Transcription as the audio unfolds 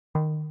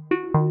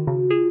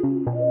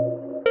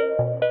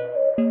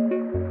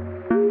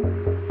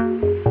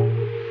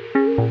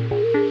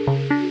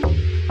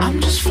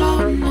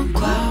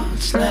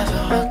clouds,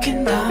 never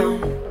looking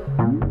down.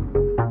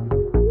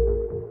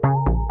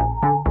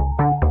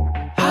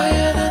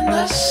 Higher than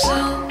the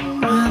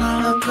sun when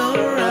I look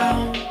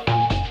around.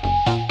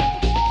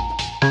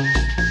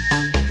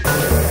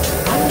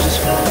 I'm just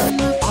floating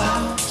the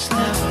clouds,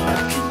 never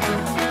looking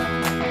down.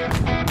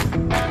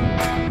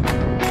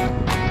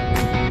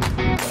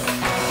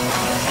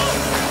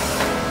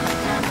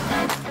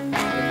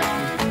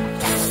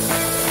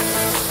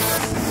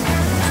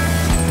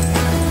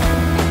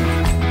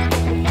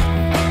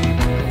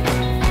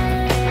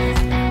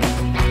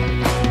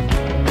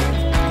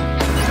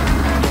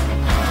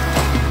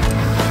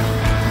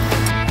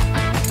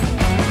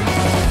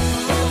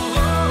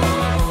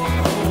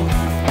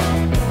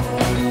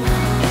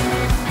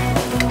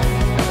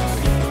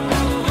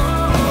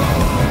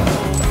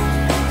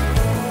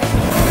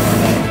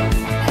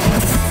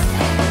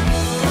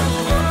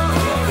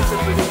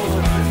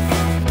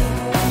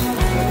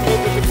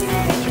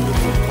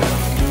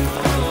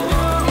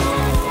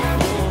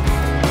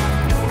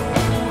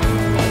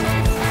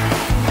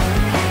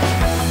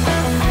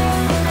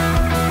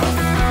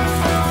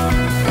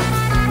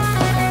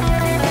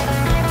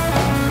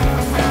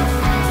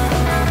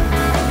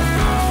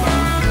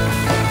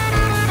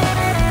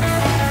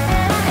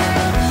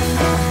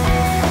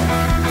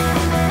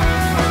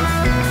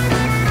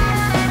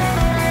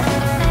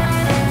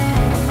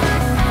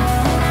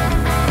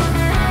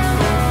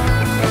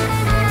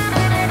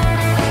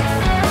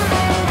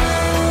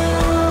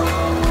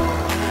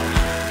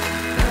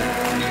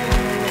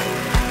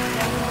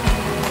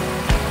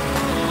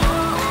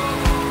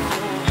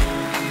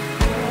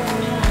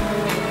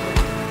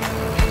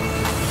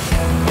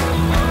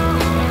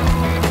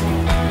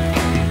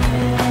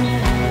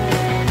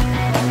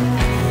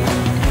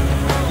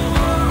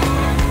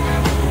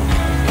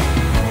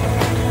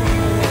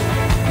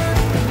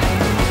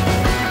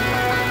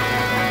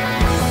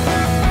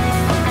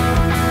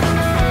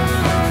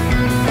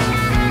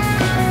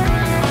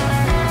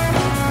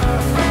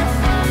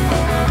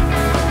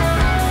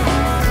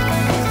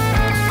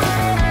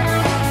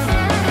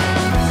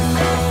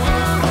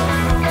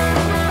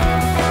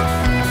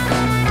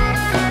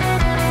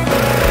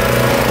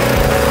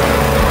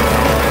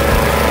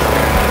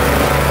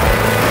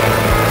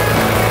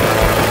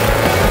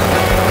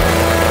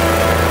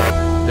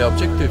 The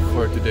objective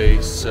for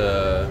today's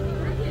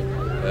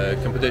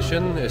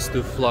competition is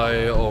to fly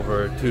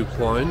over 2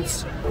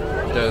 points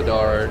that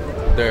are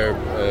there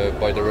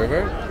by the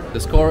river. The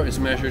score is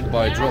measured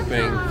by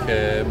dropping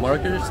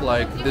markers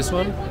like this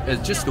one.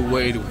 It's just a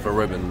weight of a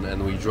ribbon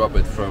and we drop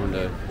it from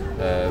the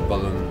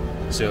balloon.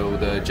 So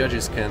the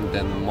judges can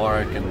then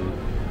mark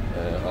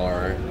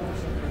our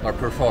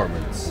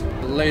performance.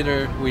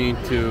 Later we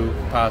need to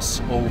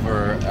pass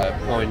over a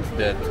point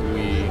that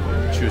we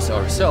choose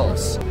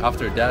ourselves.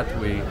 After that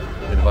we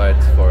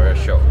invite for a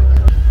show.